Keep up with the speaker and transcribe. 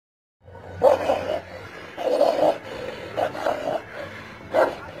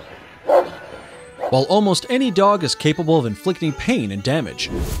While almost any dog is capable of inflicting pain and damage,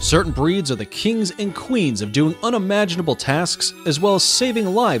 certain breeds are the kings and queens of doing unimaginable tasks as well as saving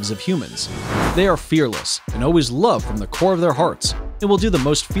lives of humans. They are fearless and always love from the core of their hearts, and will do the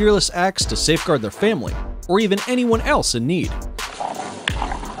most fearless acts to safeguard their family or even anyone else in need.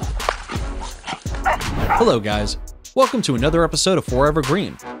 Hello guys, welcome to another episode of Forever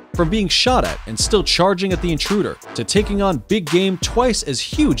Green. From being shot at and still charging at the intruder, to taking on big game twice as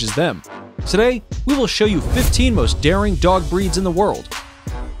huge as them. Today, we will show you 15 most daring dog breeds in the world.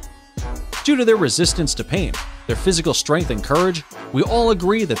 Due to their resistance to pain, their physical strength and courage, we all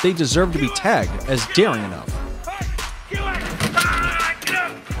agree that they deserve to be tagged as daring enough.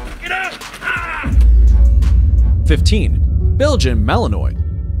 15. Belgian Malinois.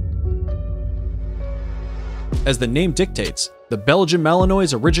 As the name dictates, the Belgian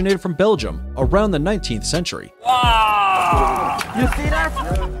Malinois originated from Belgium around the 19th century. Wow. You see that?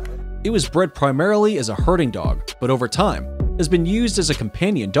 It was bred primarily as a herding dog, but over time has been used as a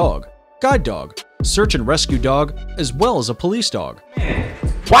companion dog, guide dog, search and rescue dog, as well as a police dog.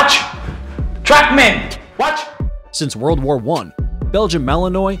 Watch! Track men! Watch! Since World War I, Belgian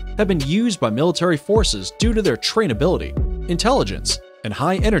Malinois have been used by military forces due to their trainability, intelligence, and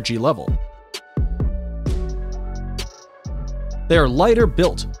high energy level. They are lighter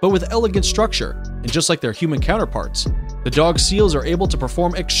built, but with elegant structure, and just like their human counterparts, the dog seals are able to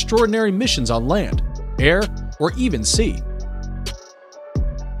perform extraordinary missions on land, air, or even sea.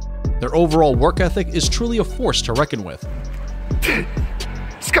 Their overall work ethic is truly a force to reckon with.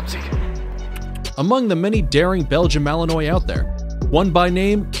 Among the many daring Belgian Malinois out there, one by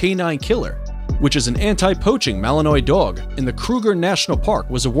name K9 Killer, which is an anti-poaching Malinois dog in the Kruger National Park,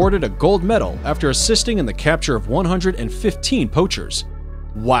 was awarded a gold medal after assisting in the capture of 115 poachers.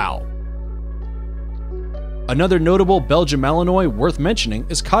 Wow! Another notable Belgian Malinois worth mentioning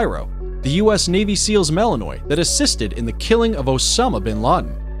is Cairo, the US Navy SEALs Malinois that assisted in the killing of Osama bin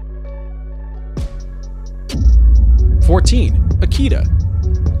Laden. 14. Akita.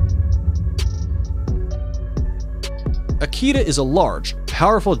 Akita is a large,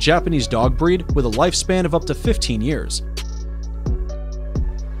 powerful Japanese dog breed with a lifespan of up to 15 years.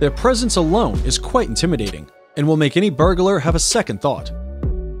 Their presence alone is quite intimidating and will make any burglar have a second thought.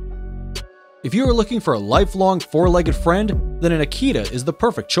 If you are looking for a lifelong four-legged friend, then an Akita is the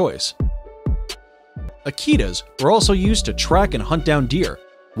perfect choice. Akitas were also used to track and hunt down deer,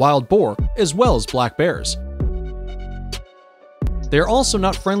 wild boar, as well as black bears. They are also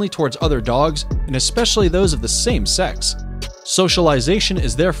not friendly towards other dogs, and especially those of the same sex. Socialization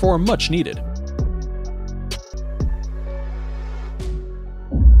is therefore much needed.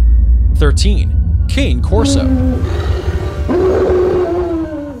 13. Cane Corso.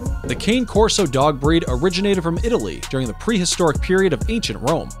 The Cane Corso dog breed originated from Italy during the prehistoric period of ancient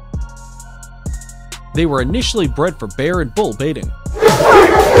Rome. They were initially bred for bear and bull baiting.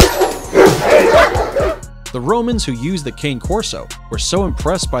 The Romans who used the Cane Corso were so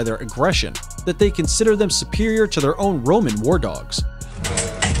impressed by their aggression that they considered them superior to their own Roman war dogs.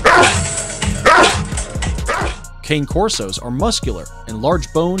 Cane Corsos are muscular and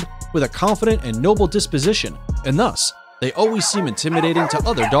large-boned with a confident and noble disposition, and thus, they always seem intimidating to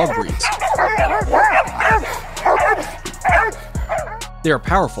other dog breeds. They are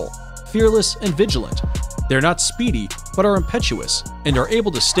powerful, fearless, and vigilant. They are not speedy, but are impetuous, and are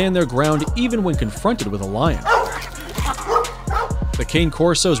able to stand their ground even when confronted with a lion. The Cane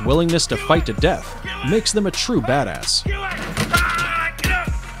Corso's willingness to fight to death makes them a true badass.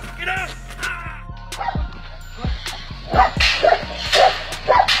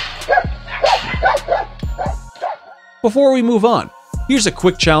 Before we move on, here's a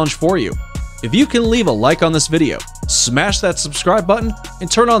quick challenge for you. If you can leave a like on this video, smash that subscribe button,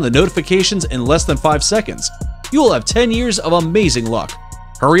 and turn on the notifications in less than 5 seconds, you will have 10 years of amazing luck.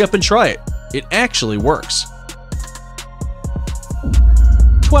 Hurry up and try it. It actually works.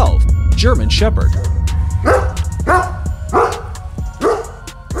 12. German Shepherd.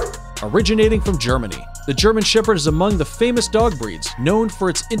 Originating from Germany, the German Shepherd is among the famous dog breeds known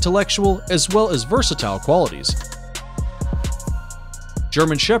for its intellectual as well as versatile qualities.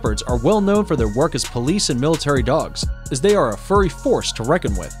 German Shepherds are well known for their work as police and military dogs, as they are a furry force to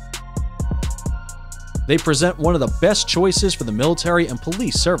reckon with. They present one of the best choices for the military and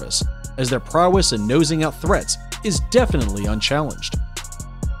police service, as their prowess in nosing out threats is definitely unchallenged.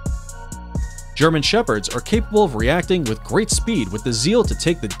 German Shepherds are capable of reacting with great speed with the zeal to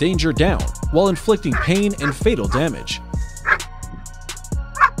take the danger down, while inflicting pain and fatal damage.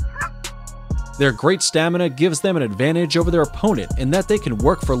 Their great stamina gives them an advantage over their opponent in that they can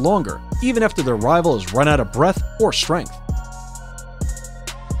work for longer, even after their rival has run out of breath or strength.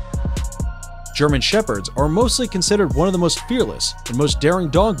 German Shepherds are mostly considered one of the most fearless and most daring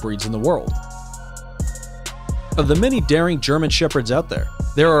dog breeds in the world. Of the many daring German Shepherds out there,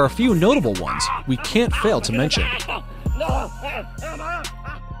 there are a few notable ones we can't fail to mention.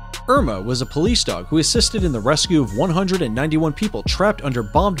 Irma was a police dog who assisted in the rescue of 191 people trapped under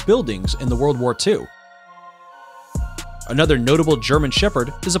bombed buildings in the World War II. Another notable German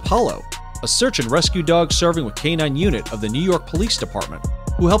Shepherd is Apollo, a search and rescue dog serving with K9 unit of the New York Police Department,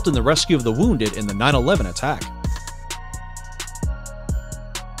 who helped in the rescue of the wounded in the 9/11 attack.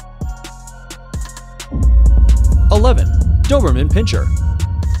 Doberman Pinscher.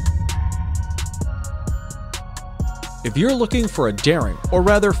 If you're looking for a daring, or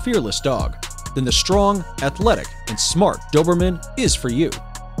rather fearless dog, then the strong, athletic, and smart Doberman is for you.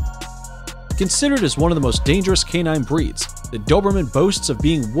 Considered as one of the most dangerous canine breeds, the Doberman boasts of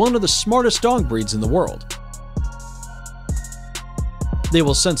being one of the smartest dog breeds in the world. They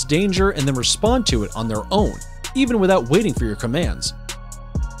will sense danger and then respond to it on their own, even without waiting for your commands.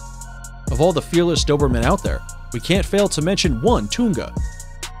 Of all the fearless Doberman out there, we can't fail to mention one Tunga,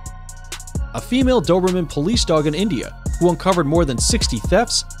 a female Doberman police dog in India who uncovered more than 60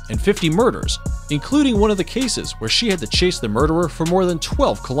 thefts and 50 murders, including one of the cases where she had to chase the murderer for more than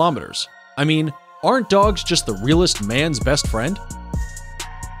 12 kilometers. I mean, aren't dogs just the realest man's best friend?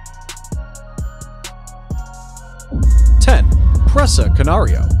 10. Presa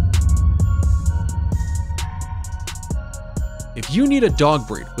Canario. If you need a dog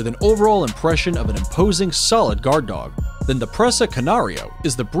breed with an overall impression of an imposing, solid guard dog, then the Presa Canario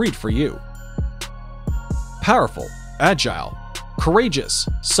is the breed for you. Powerful, agile, courageous,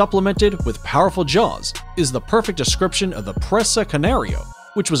 supplemented with powerful jaws is the perfect description of the Presa Canario,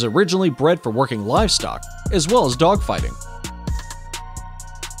 which was originally bred for working livestock as well as dogfighting.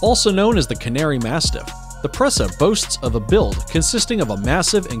 Also known as the Canary Mastiff, the Presa boasts of a build consisting of a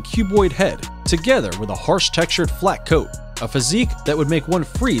massive and cuboid head, together with a harsh textured flat coat, a physique that would make one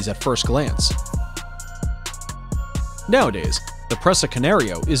freeze at first glance. Nowadays, the Presa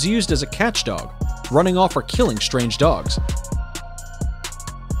Canario is used as a catch dog, running off or killing strange dogs.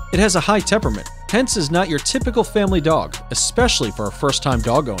 It has a high temperament, hence is not your typical family dog, especially for a first-time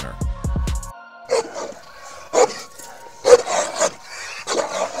dog owner.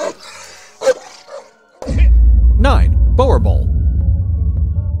 9. Boerboel.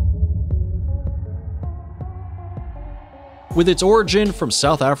 With its origin from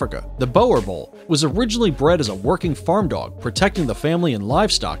South Africa, the Boerboel was originally bred as a working farm dog, protecting the family and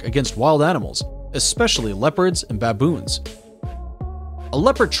livestock against wild animals, especially leopards and baboons. A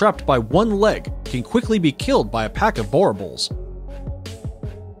leopard trapped by one leg can quickly be killed by a pack of Boerboels.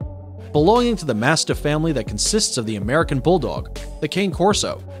 Belonging to the Mastiff family that consists of the American Bulldog, the Cane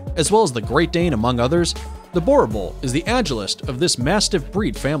Corso, as well as the Great Dane among others, the Boerboel is the agilest of this Mastiff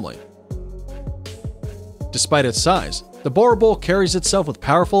breed family. Despite its size, the Boerboel carries itself with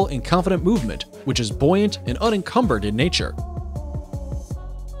powerful and confident movement, which is buoyant and unencumbered in nature.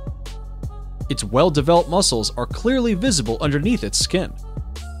 Its well-developed muscles are clearly visible underneath its skin.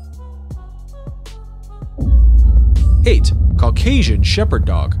 8. Caucasian Shepherd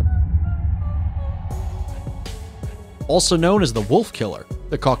Dog. Also known as the Wolf Killer,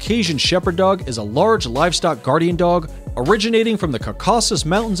 the Caucasian Shepherd Dog is a large livestock guardian dog originating from the Caucasus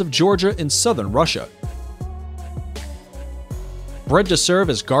Mountains of Georgia in southern Russia. Bred to serve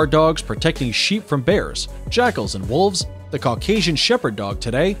as guard dogs protecting sheep from bears, jackals, and wolves, the Caucasian Shepherd Dog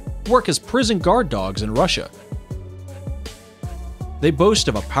today work as prison guard dogs in Russia. They boast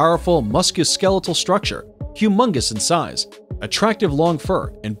of a powerful musculoskeletal structure, humongous in size, attractive long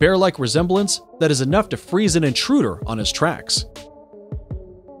fur, and bear-like resemblance that is enough to freeze an intruder on his tracks.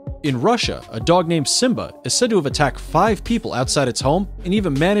 In Russia, a dog named Simba is said to have attacked 5 people outside its home and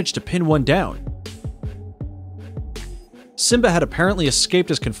even managed to pin one down. Simba had apparently escaped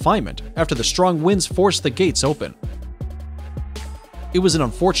his confinement after the strong winds forced the gates open. It was an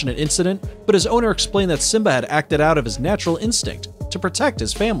unfortunate incident, but his owner explained that Simba had acted out of his natural instinct to protect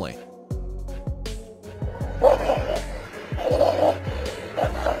his family.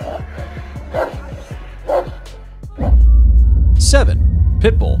 7.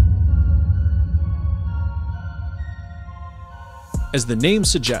 Pitbull. As the name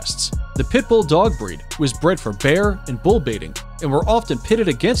suggests, the Pitbull dog breed was bred for bear and bull baiting and were often pitted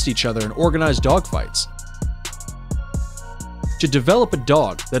against each other in organized dogfights. To develop a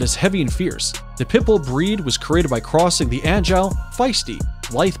dog that is heavy and fierce, the Pitbull breed was created by crossing the agile, feisty,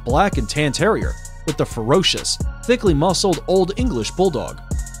 lithe black and tan terrier with the ferocious, thickly muscled Old English Bulldog.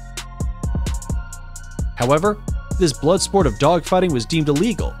 However, this blood sport of dogfighting was deemed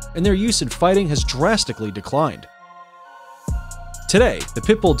illegal, and their use in fighting has drastically declined. Today, the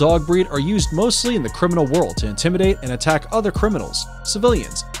pit bull dog breed are used mostly in the criminal world to intimidate and attack other criminals,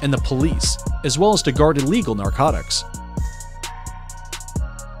 civilians, and the police, as well as to guard illegal narcotics.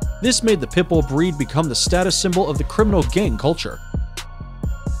 This made the pit bull breed become the status symbol of the criminal gang culture.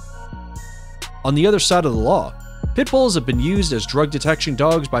 On the other side of the law, pit bulls have been used as drug detection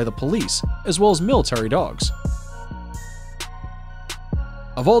dogs by the police, as well as military dogs.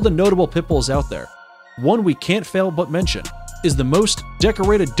 Of all the notable pit bulls out there, one we can't fail but mention is the most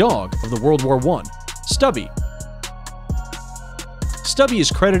decorated dog of the World War I, Stubby. Stubby is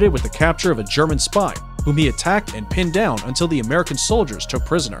credited with the capture of a German spy, whom he attacked and pinned down until the American soldiers took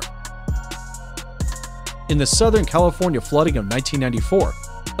prisoner. In the Southern California flooding of 1994,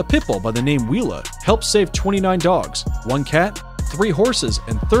 a pit bull by the name Wheeler helped save 29 dogs, 1 cat, 3 horses,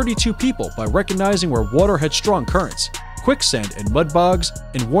 and 32 people by recognizing where water had strong currents, quicksand and mud bogs,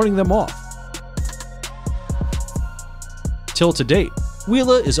 and warning them off. Till to date,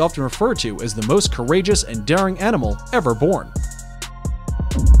 Wheeler is often referred to as the most courageous and daring animal ever born.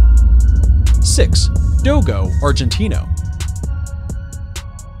 6. Dogo Argentino.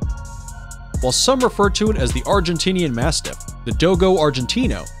 While some refer to it as the Argentinian Mastiff, the Dogo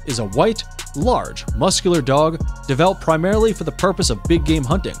Argentino is a white, large, muscular dog developed primarily for the purpose of big game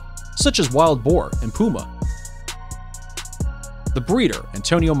hunting, such as wild boar and puma. The breeder,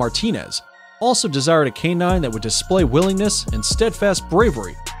 Antonio Martinez, also desired a canine that would display willingness and steadfast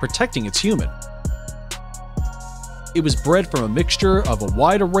bravery, protecting its human. It was bred from a mixture of a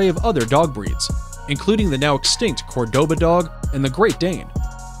wide array of other dog breeds, including the now extinct Cordoba dog and the Great Dane.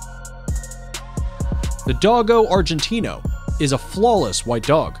 The Dogo Argentino is a flawless white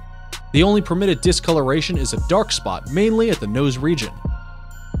dog. The only permitted discoloration is a dark spot mainly at the nose region.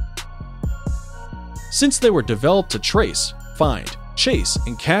 Since they were developed to trace, find, chase,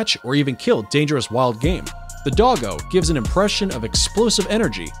 and catch or even kill dangerous wild game, the Doggo gives an impression of explosive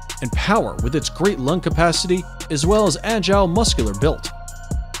energy and power with its great lung capacity as well as agile muscular build.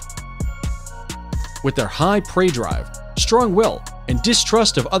 With their high prey drive, strong will, and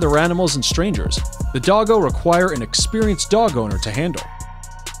distrust of other animals and strangers, the Doggo require an experienced dog owner to handle.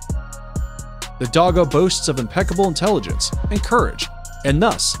 The Doggo boasts of impeccable intelligence and courage, and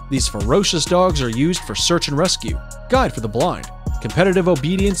thus, these ferocious dogs are used for search and rescue, guide for the blind, competitive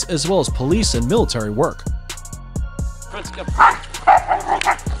obedience, as well as police and military work.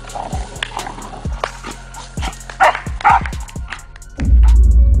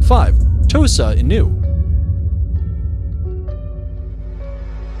 5. Tosa Inu.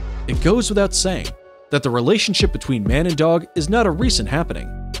 It goes without saying that the relationship between man and dog is not a recent happening.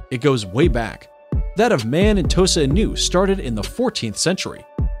 It goes way back. That of man and Tosa Inu started in the 14th century.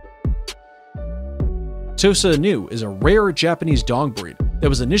 Tosa Inu is a rare Japanese dog breed that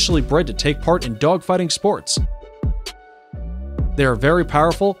was initially bred to take part in dogfighting sports. They are very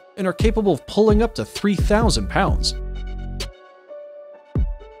powerful and are capable of pulling up to 3,000 pounds.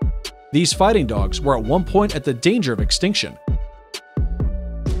 These fighting dogs were at one point at the danger of extinction.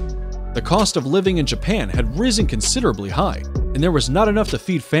 The cost of living in Japan had risen considerably high, and there was not enough to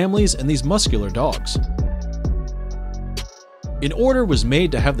feed families and these muscular dogs. An order was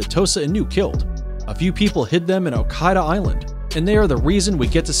made to have the Tosa Inu killed. A few people hid them in Okinawa Island, and they are the reason we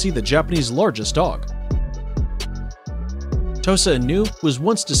get to see the Japanese largest dog. Tosa Inu was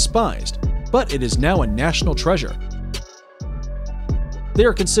once despised, but it is now a national treasure. They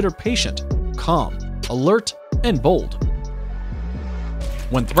are considered patient, calm, alert, and bold.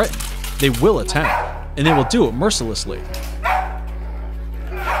 When threatened, they will attack, and they will do it mercilessly.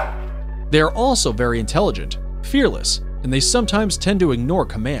 They are also very intelligent, fearless, and they sometimes tend to ignore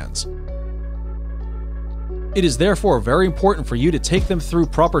commands. It is therefore very important for you to take them through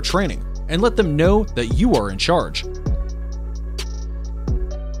proper training and let them know that you are in charge.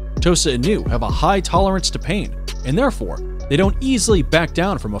 Tosa Inu have a high tolerance to pain, and therefore, they don't easily back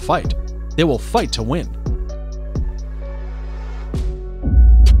down from a fight. They will fight to win.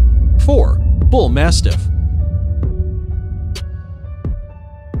 4. Bull Mastiff.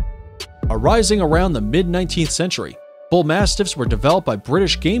 Arising around the mid-19th century, Bull Mastiffs were developed by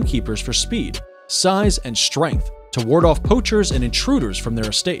British gamekeepers for speed, size, and strength to ward off poachers and intruders from their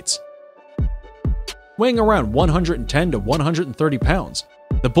estates. Weighing around 110 to 130 pounds,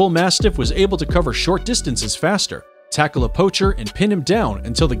 the Bull Mastiff was able to cover short distances faster, tackle a poacher, and pin him down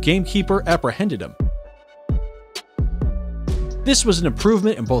until the gamekeeper apprehended him. This was an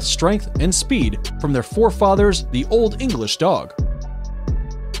improvement in both strength and speed from their forefathers, the Old English dog.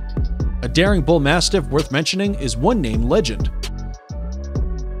 A daring Bull Mastiff worth mentioning is one named Legend.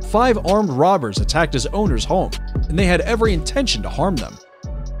 5 armed robbers attacked his owner's home, and they had every intention to harm them.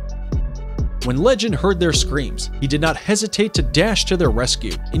 When Legend heard their screams, he did not hesitate to dash to their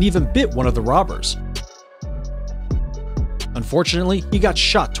rescue and even bit one of the robbers. Unfortunately, he got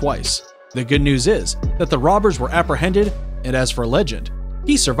shot twice. The good news is that the robbers were apprehended, and as for Legend,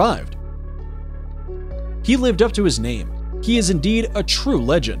 he survived. He lived up to his name. He is indeed a true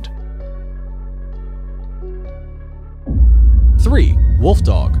legend. 3. Wolf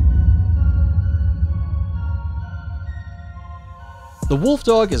Dog. The wolf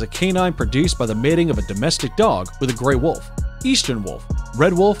dog is a canine produced by the mating of a domestic dog with a gray wolf, eastern wolf,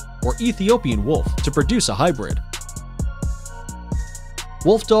 red wolf, or Ethiopian wolf to produce a hybrid.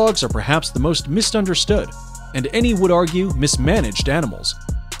 Wolf dogs are perhaps the most misunderstood, and any would argue mismanaged animals.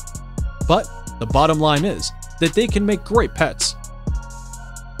 But the bottom line is that they can make great pets.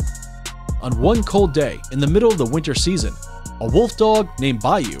 On one cold day in the middle of the winter season, a wolf dog named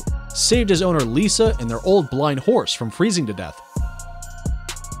Bayou saved his owner Lisa and their old blind horse from freezing to death.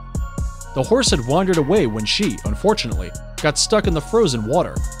 The horse had wandered away when she, unfortunately, got stuck in the frozen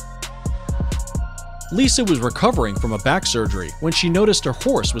water. Lisa was recovering from a back surgery when she noticed her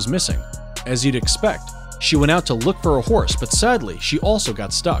horse was missing. As you'd expect, she went out to look for her horse, but sadly, she also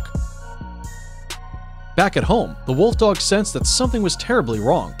got stuck. Back at home, the wolf dog sensed that something was terribly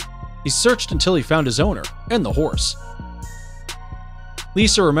wrong. He searched until he found his owner and the horse.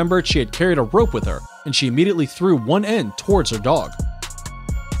 Lisa remembered she had carried a rope with her, and she immediately threw one end towards her dog.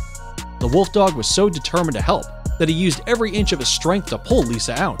 The wolf dog was so determined to help that he used every inch of his strength to pull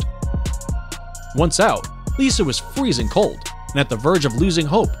Lisa out. Once out, Lisa was freezing cold and at the verge of losing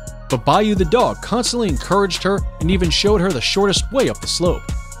hope, but Bayou the dog constantly encouraged her and even showed her the shortest way up the slope.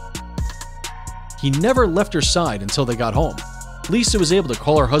 He never left her side until they got home. Lisa was able to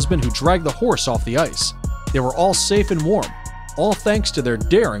call her husband, who dragged the horse off the ice. They were all safe and warm, all thanks to their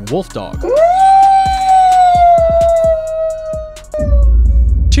daring wolf dog.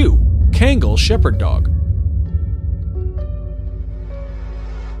 2. Kangal Shepherd Dog.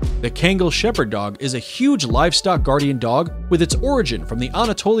 The Kangal Shepherd Dog is a huge livestock guardian dog with its origin from the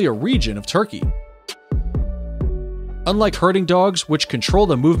Anatolia region of Turkey. Unlike herding dogs, which control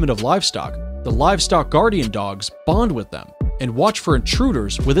the movement of livestock, the livestock guardian dogs bond with them and watch for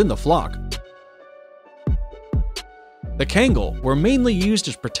intruders within the flock. The Kangal were mainly used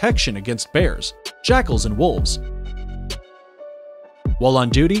as protection against bears, jackals, and wolves. While on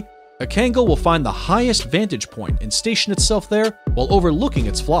duty, a Kangal will find the highest vantage point and station itself there while overlooking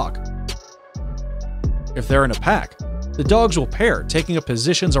its flock. If they're in a pack, the dogs will pair, taking up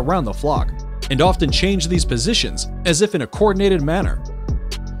positions around the flock, and often change these positions as if in a coordinated manner.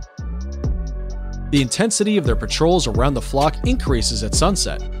 The intensity of their patrols around the flock increases at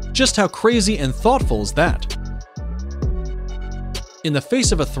sunset. Just how crazy and thoughtful is that? In the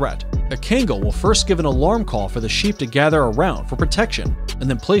face of a threat, a Kangal will first give an alarm call for the sheep to gather around for protection, and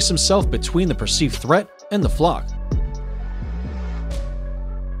then place himself between the perceived threat and the flock.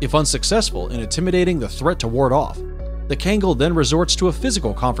 If unsuccessful in intimidating the threat to ward off, the Kangal then resorts to a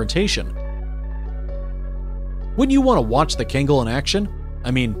physical confrontation. Wouldn't you want to watch the Kangal in action?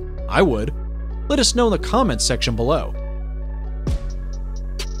 I mean, I would. Let us know in the comments section below.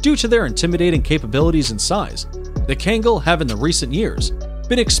 Due to their intimidating capabilities and size, the Kangal have in the recent years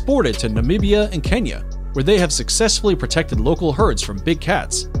been exported to Namibia and Kenya, where they have successfully protected local herds from big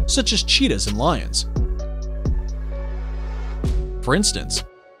cats, such as cheetahs and lions. For instance,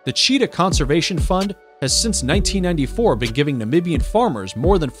 the Cheetah Conservation Fund has since 1994 been giving Namibian farmers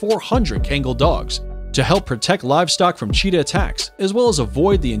more than 400 Kangal dogs to help protect livestock from cheetah attacks, as well as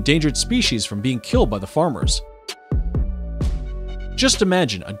avoid the endangered species from being killed by the farmers. Just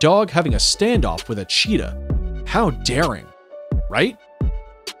imagine a dog having a standoff with a cheetah. How daring, right?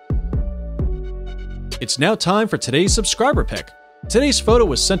 It's now time for today's subscriber pick. Today's photo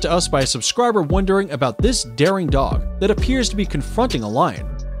was sent to us by a subscriber wondering about this daring dog that appears to be confronting a lion.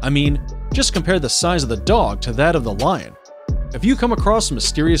 I mean, just compare the size of the dog to that of the lion. If you come across a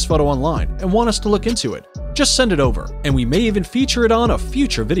mysterious photo online and want us to look into it, just send it over, and we may even feature it on a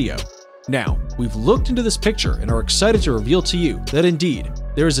future video. Now, we've looked into this picture and are excited to reveal to you that indeed,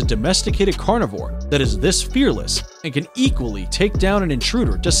 there is a domesticated carnivore that is this fearless and can equally take down an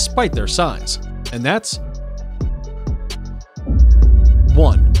intruder despite their size. And that's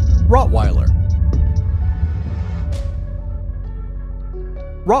 1. Rottweiler.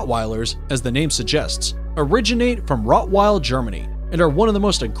 Rottweilers, as the name suggests, originate from Rottweil, Germany, and are one of the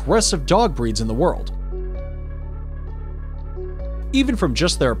most aggressive dog breeds in the world. Even from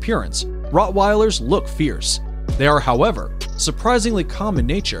just their appearance, Rottweilers look fierce. They are, however, surprisingly calm in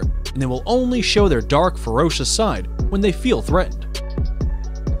nature, and they will only show their dark, ferocious side when they feel threatened.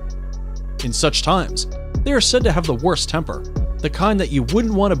 In such times, they are said to have the worst temper, the kind that you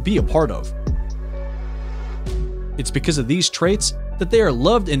wouldn't want to be a part of. It's because of these traits that they are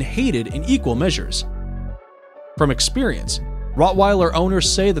loved and hated in equal measures. From experience, Rottweiler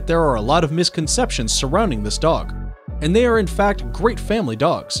owners say that there are a lot of misconceptions surrounding this dog, and they are in fact great family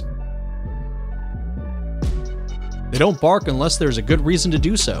dogs. They don't bark unless there's a good reason to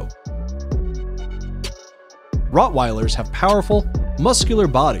do so. Rottweilers have powerful, muscular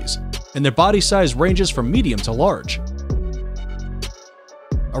bodies, and their body size ranges from medium to large.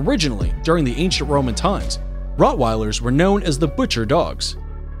 Originally, during the ancient Roman times, Rottweilers were known as the butcher dogs.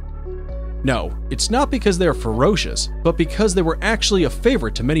 No, it's not because they are ferocious, but because they were actually a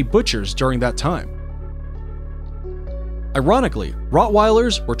favorite to many butchers during that time. Ironically,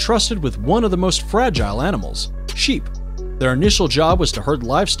 Rottweilers were trusted with one of the most fragile animals, sheep. Their initial job was to herd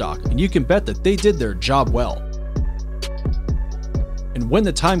livestock, and you can bet that they did their job well. And when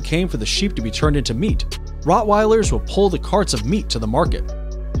the time came for the sheep to be turned into meat, Rottweilers will pull the carts of meat to the market.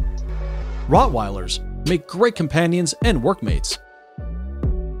 Rottweilers make great companions and workmates.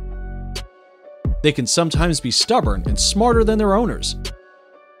 They can sometimes be stubborn and smarter than their owners.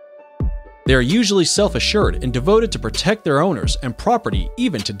 They are usually self-assured and devoted to protect their owners and property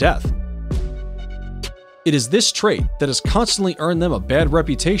even to death. It is this trait that has constantly earned them a bad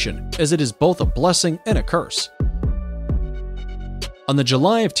reputation, as it is both a blessing and a curse. On the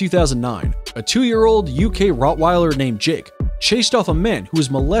July of 2009, a 2-year-old UK Rottweiler named Jake chased off a man who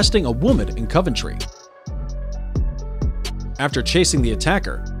was molesting a woman in Coventry. After chasing the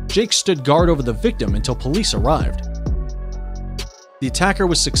attacker, Jake stood guard over the victim until police arrived. The attacker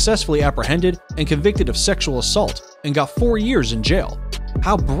was successfully apprehended and convicted of sexual assault and got 4 years in jail.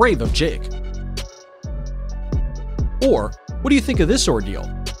 How brave of Jake! Or, what do you think of this ordeal?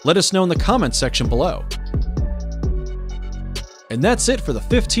 Let us know in the comments section below. And that's it for the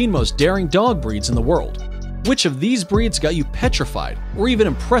 15 most daring dog breeds in the world. Which of these breeds got you petrified or even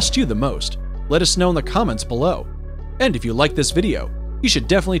impressed you the most? Let us know in the comments below. And if you like this video, you should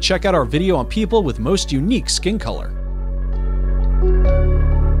definitely check out our video on people with most unique skin color.